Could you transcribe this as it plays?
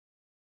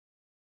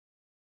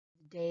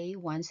Day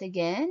once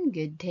again.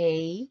 Good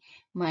day,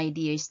 my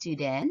dear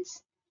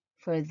students.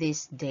 For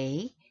this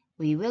day,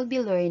 we will be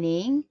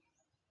learning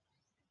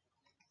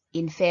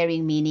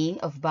inferring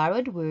meaning of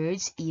borrowed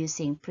words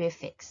using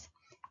prefix.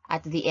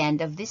 At the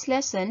end of this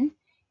lesson,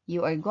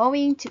 you are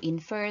going to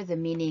infer the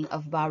meaning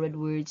of borrowed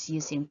words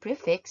using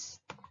prefix,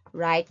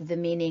 write the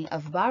meaning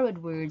of borrowed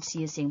words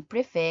using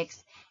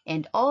prefix,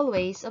 and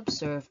always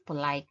observe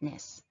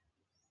politeness.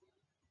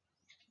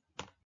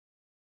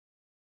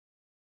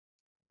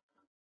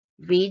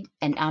 Read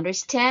and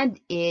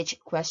understand each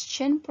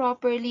question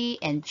properly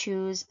and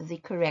choose the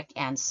correct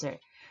answer.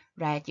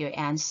 Write your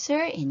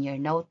answer in your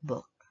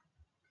notebook.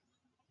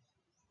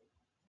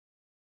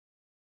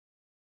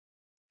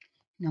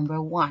 Number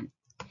 1.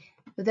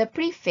 The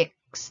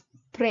prefix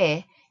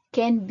pre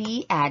can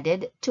be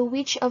added to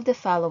which of the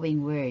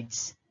following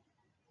words?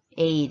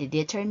 A.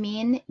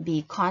 Determine,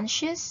 B.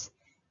 Conscious,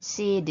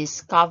 C.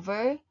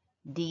 Discover,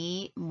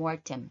 D.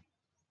 Mortem.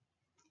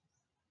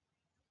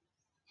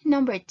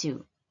 Number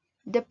 2.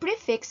 The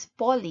prefix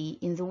poly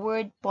in the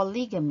word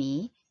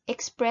polygamy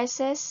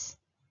expresses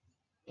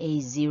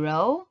A.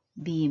 Zero,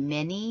 B.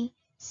 Many,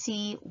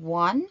 C.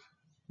 One,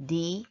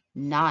 D.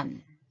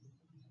 None.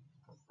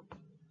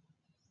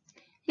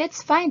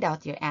 Let's find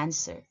out your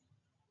answer.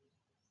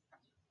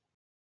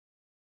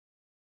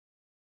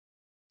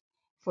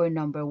 For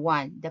number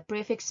 1, the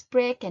prefix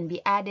pre can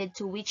be added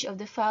to which of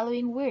the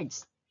following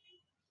words?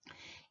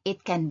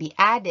 It can be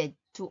added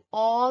to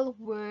all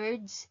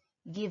words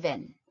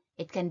given.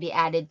 It can be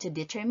added to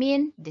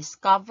determine,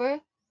 discover,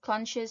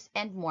 conscious,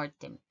 and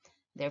mortem.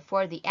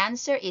 Therefore, the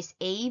answer is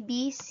A,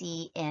 B,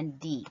 C, and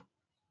D.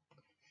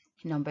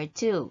 Number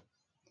 2.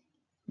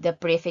 The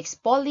prefix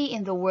poly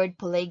in the word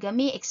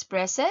polygamy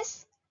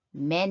expresses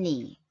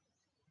many.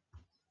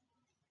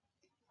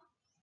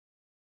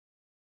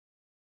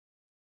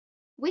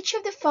 Which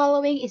of the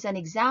following is an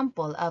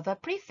example of a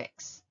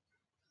prefix?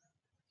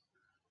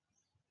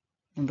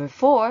 Number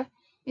 4.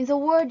 In the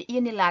word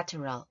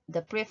unilateral,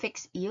 the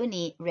prefix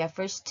uni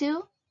refers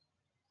to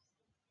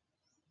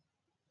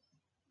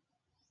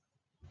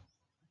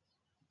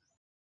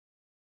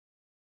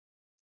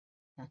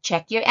Now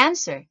check your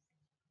answer.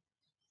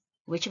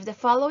 Which of the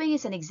following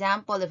is an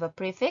example of a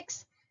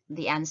prefix?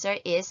 The answer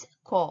is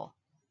ko,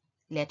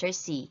 letter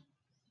C.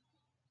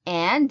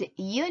 And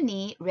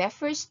uni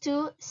refers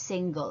to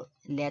single,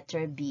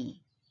 letter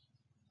B.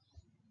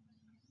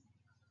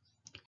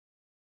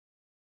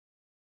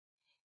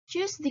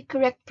 Choose the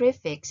correct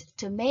prefix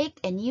to make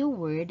a new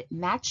word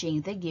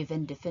matching the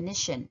given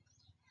definition.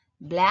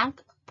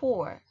 Blank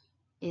pour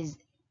is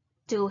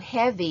to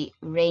heavy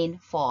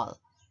rainfall.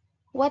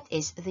 What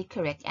is the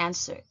correct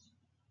answer?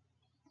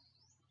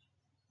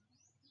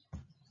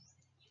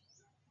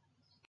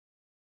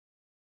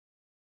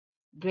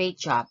 Great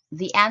job.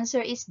 The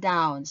answer is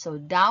down. So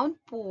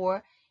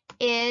downpour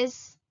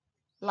is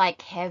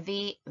like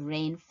heavy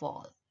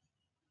rainfall.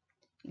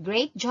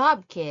 Great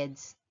job,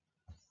 kids.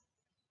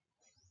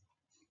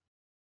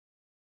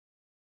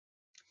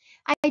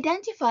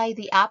 Identify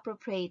the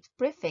appropriate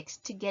prefix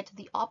to get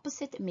the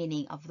opposite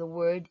meaning of the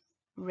word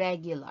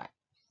regular.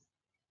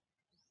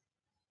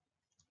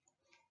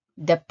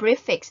 The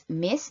prefix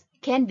miss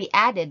can be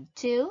added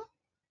to.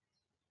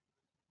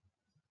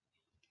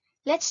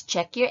 Let's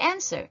check your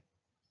answer.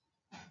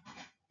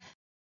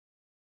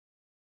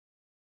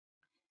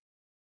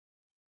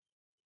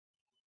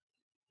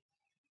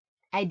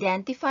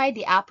 Identify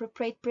the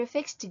appropriate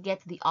prefix to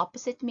get the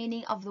opposite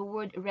meaning of the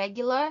word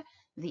regular.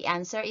 The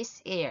answer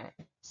is ir.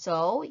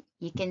 So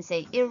you can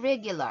say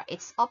irregular.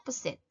 It's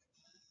opposite.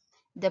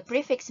 The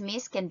prefix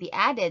miss can be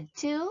added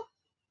to.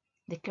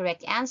 The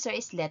correct answer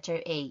is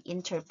letter A,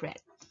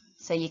 interpret.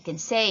 So you can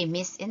say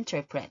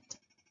misinterpret.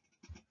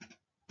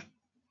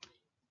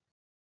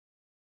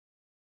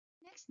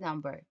 Next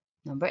number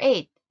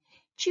 8.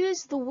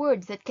 Choose the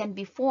word that can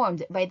be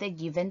formed by the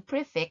given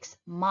prefix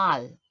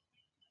mal.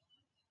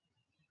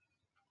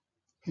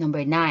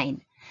 Number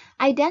 9.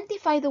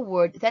 Identify the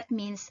word that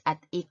means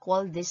at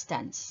equal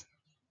distance.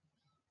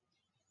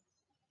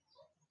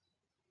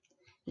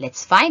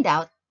 Let's find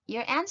out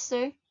your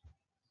answer.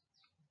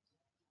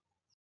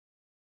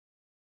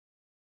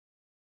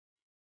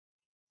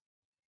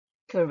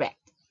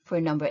 Correct.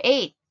 For number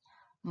 8,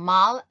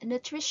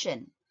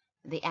 malnutrition.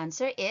 The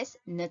answer is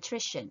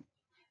nutrition.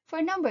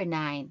 For number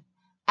 9,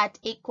 at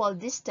equal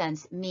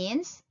distance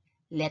means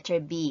letter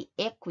B,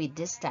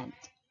 equidistant.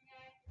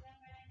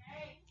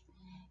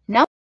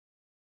 Number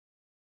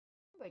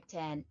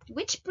 10,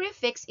 which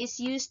prefix is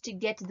used to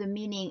get the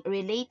meaning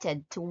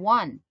related to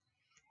one?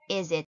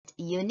 Is it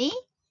uni,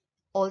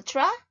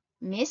 ultra,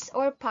 miss,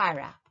 or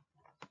para?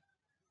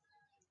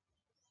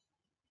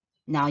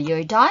 Now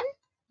you're done.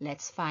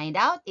 Let's find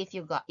out if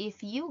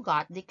you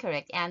got the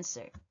correct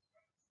answer.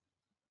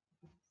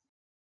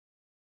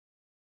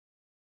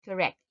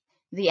 Correct.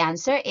 The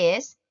answer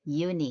is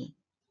uni.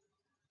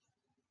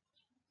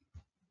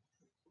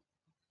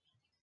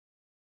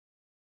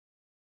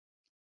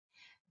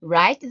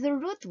 Write the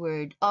root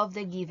word of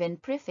the given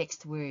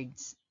prefixed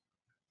words.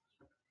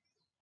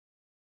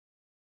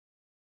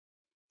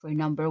 For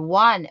number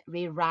 1,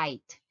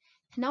 rewrite.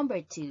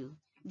 Number 2,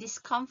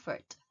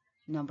 discomfort.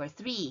 Number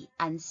 3,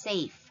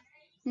 unsafe.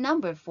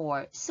 Number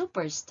 4,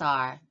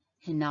 superstar.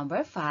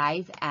 Number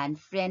 5,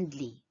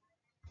 unfriendly.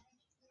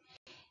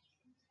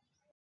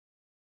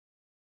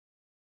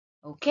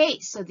 Okay,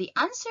 so the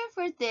answer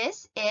for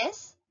this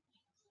is,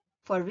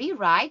 for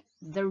rewrite,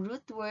 the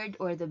root word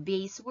or the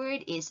base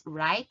word is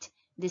right,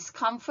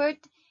 discomfort,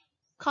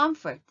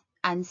 comfort,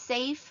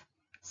 unsafe,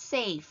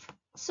 safe,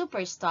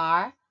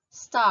 superstar,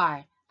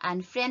 star,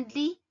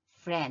 unfriendly,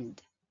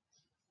 friend.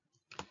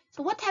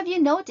 So what have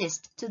you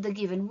noticed to the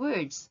given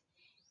words?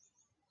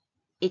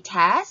 It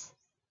has,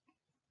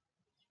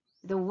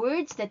 the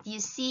words that you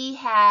see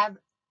have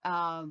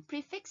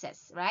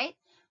prefixes, right?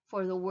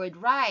 For the word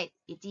right,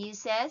 it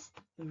uses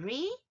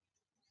re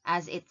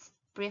as its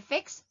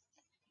prefix.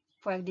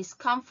 For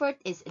discomfort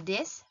is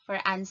dis. For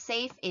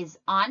unsafe is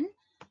un.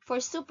 For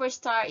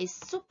superstar is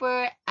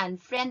super.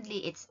 And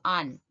friendly it's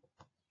un.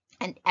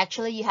 And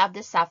actually you have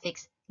the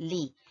suffix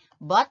li.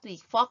 But we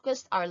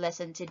focused our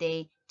lesson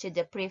today to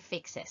the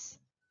prefixes.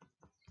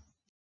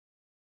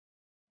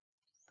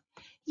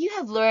 You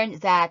have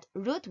learned that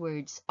root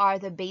words are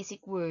the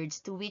basic words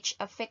to which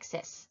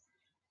affixes.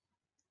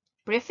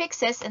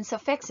 Prefixes and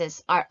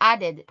suffixes are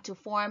added to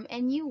form a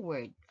new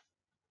word.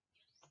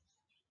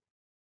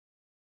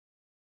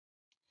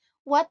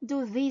 What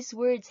do these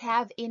words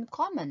have in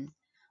common?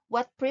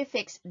 What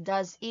prefix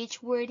does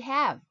each word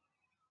have?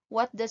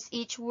 What does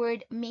each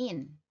word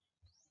mean?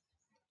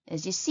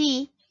 As you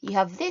see, you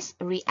have this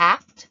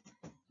react,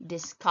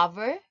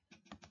 discover,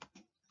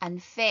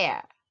 and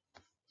fair.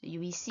 So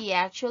we see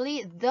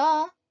actually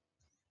the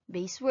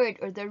base word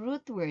or the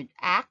root word,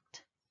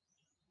 act,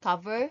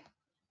 cover,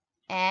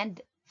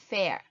 and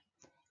fair.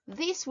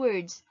 These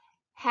words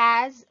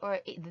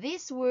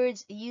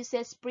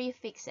uses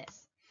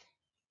prefixes,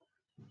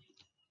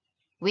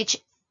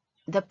 which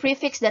the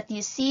prefix that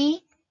you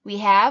see, we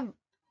have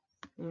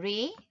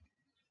re,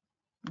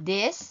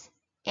 dis,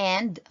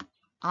 and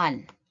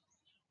un.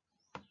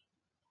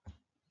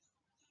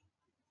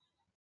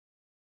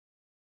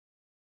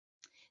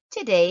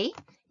 Today,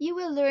 you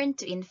will learn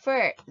to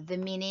infer the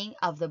meaning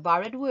of the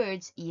borrowed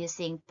words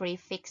using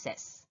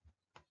prefixes.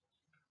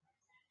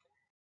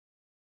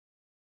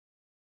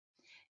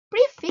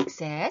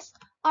 Prefixes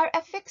are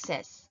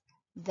affixes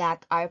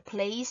that are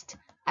placed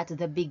at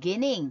the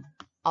beginning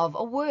of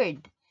a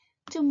word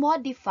to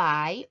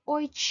modify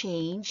or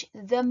change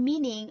the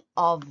meaning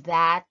of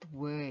that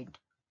word.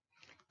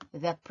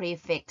 The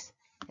prefix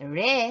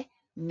re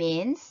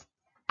means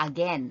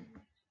again.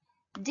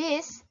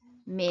 This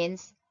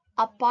means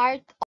a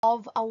part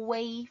of,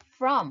 away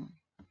from,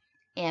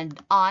 and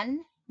on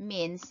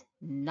means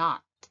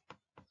not.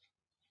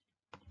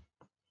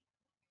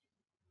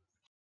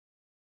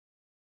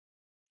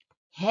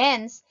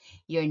 Hence,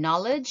 your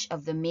knowledge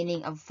of the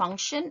meaning of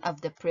function of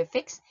the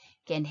prefix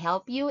can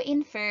help you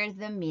infer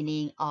the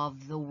meaning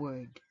of the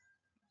word.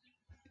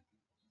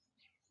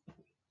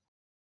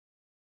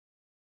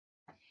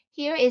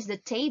 Here is the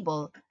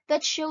table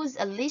that shows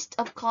a list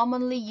of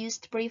commonly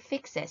used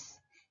prefixes,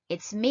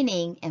 its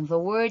meaning, and the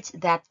words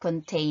that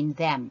contain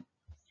them.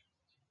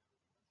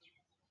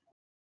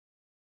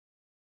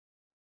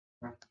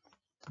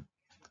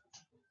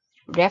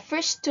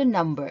 Refers to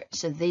number,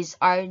 so these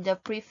are the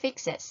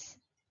prefixes.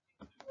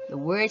 The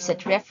words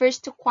that refers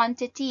to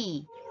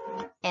quantity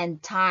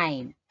and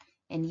time.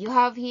 And you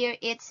have here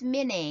its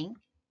meaning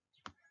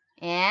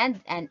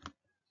and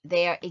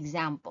their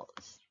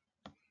examples.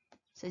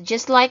 So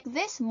just like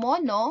this,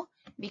 mono,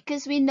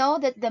 because we know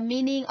that the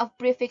meaning of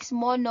prefix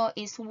mono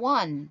is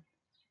one,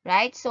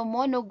 right? So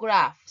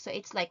monograph, so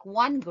it's like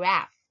one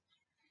graph.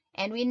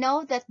 And we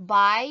know that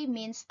bi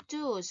means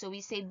two, so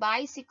we say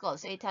bicycle,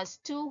 so it has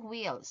two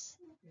wheels.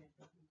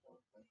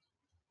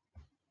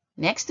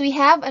 Next, we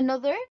have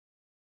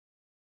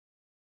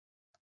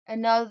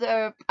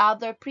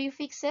other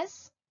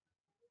prefixes,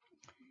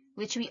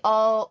 which we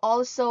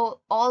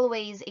also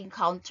always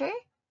encounter.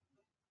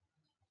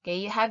 Okay,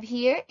 you have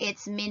here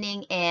its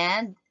meaning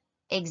and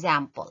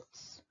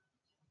examples.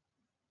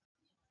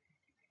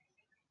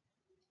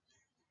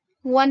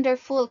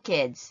 Wonderful,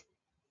 kids.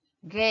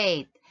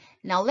 Great.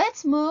 Now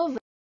let's move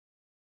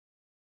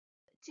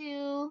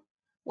to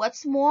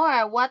what's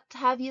more. What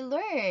have you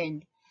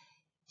learned?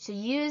 So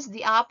use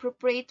the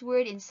appropriate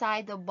word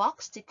inside the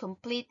box to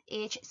complete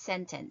each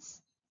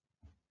sentence.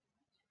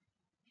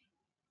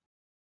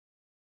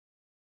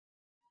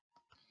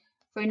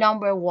 For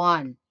number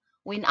 1,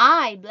 when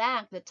I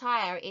blank the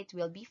tire, it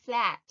will be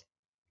flat.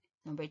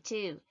 Number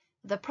 2,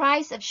 the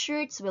price of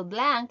shirts will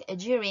blank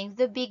during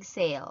the big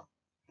sale.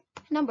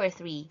 Number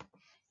 3,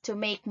 to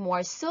make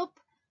more soup,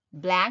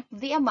 blank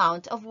the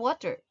amount of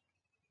water.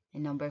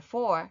 And number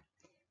 4,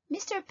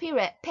 Mr.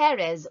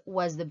 Perez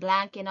was the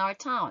blank in our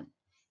town.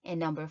 And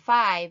number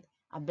 5,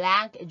 a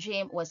blank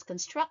gym was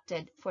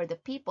constructed for the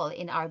people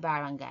in our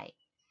barangay.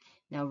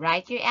 Now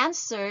write your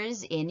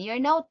answers in your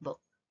notebook.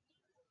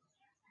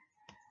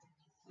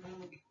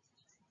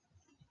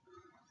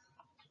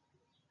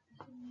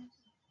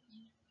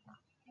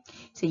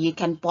 So you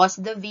can pause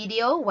the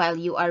video while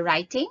you are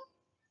writing.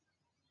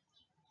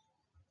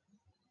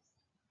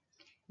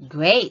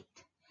 Great.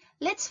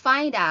 Let's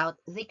find out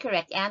the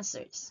correct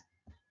answers.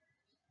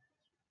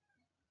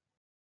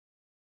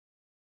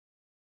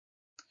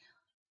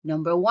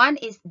 Number 1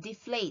 is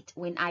deflate.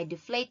 When I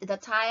deflate the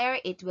tire,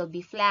 it will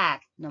be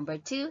flat. Number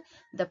 2,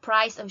 the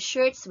price of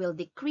shirts will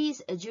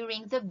decrease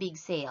during the big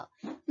sale.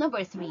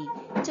 Number 3,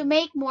 to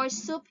make more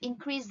soup,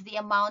 increase the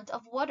amount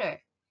of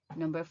water.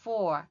 Number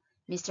 4,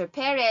 Mr.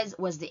 Perez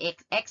was the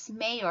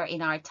ex-mayor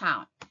in our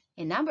town.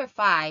 And number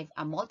 5,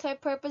 a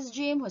multi-purpose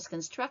gym was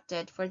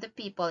constructed for the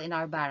people in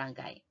our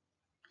barangay.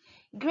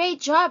 Great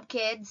job,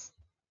 kids!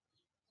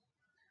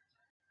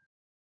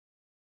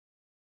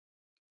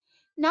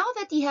 Now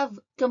that you have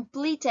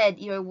completed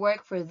your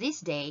work for this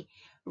day,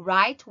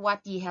 write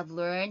what you have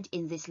learned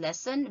in this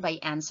lesson by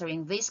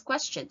answering these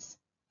questions.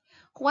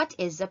 What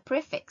is a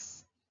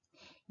prefix?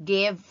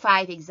 Give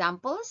 5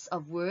 examples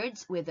of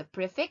words with a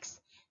prefix,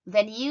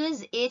 then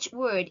use each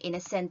word in a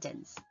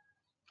sentence.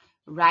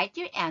 Write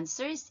your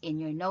answers in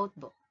your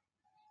notebook.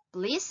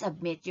 Please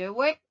submit your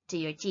work to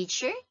your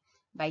teacher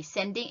by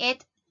sending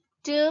it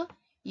to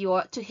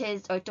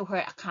his or to her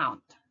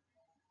account.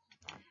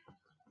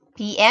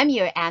 PM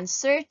your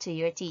answer to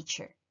your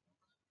teacher.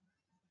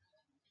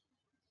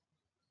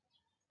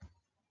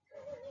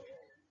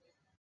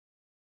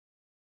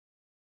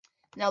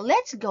 Now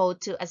let's go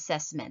to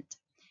assessment.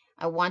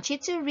 I want you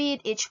to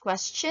read each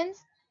question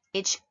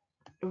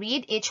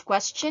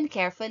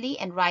carefully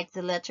and write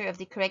the letter of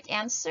the correct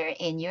answer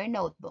in your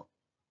notebook.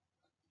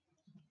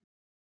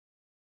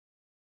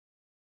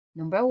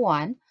 Number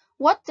 1,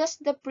 what does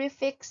the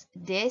prefix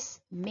this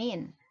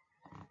mean?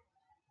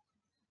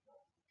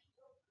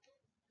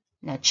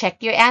 Now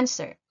check your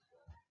answer.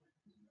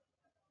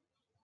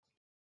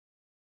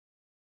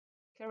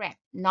 Correct.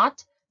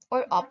 Not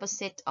or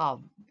opposite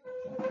of.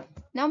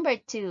 Number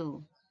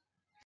 2,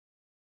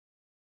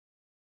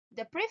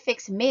 the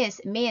prefix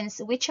miss means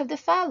which of the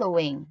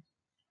following?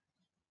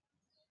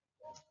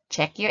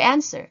 Check your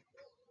answer.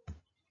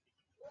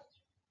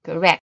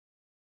 Correct.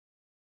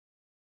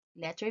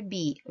 Letter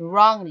B,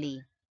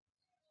 wrongly.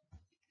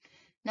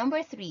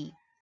 Number 3,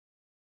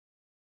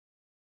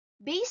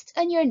 based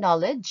on your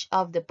knowledge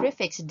of the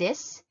prefix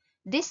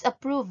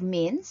disapprove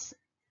means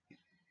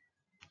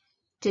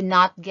to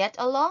not get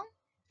along,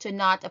 to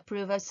not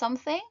approve of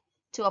something,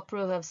 to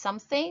approve of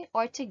something,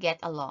 or to get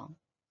along.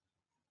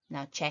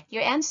 Now check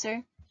your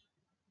answer.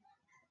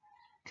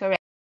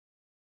 Correct.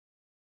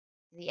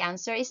 The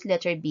answer is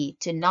letter B,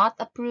 to not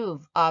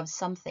approve of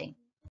something.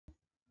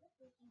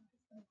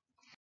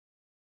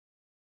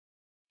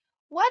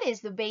 What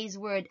is the base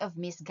word of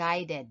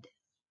misguided?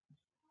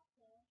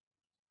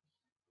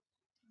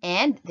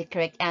 And the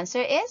correct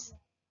answer is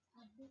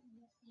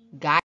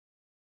guide.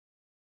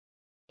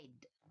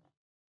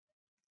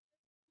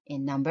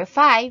 In number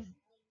 5,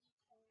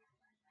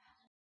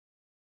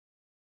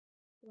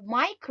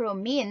 micro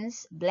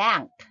means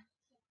blank.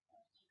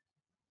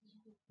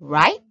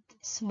 Right?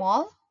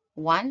 Small,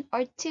 1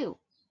 or 2.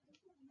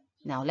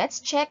 Now let's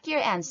check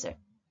your answer.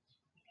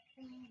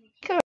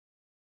 Correct.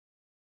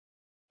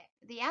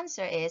 The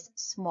answer is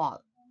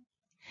small.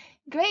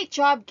 Great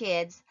job,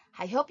 kids.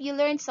 I hope you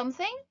learned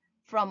something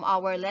from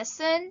our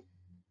lesson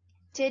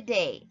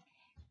today.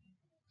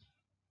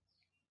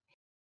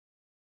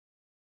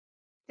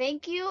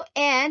 Thank you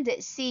and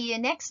see you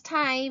next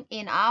time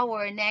in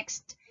our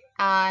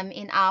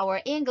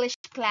English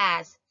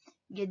class.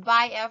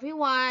 Goodbye,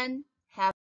 everyone.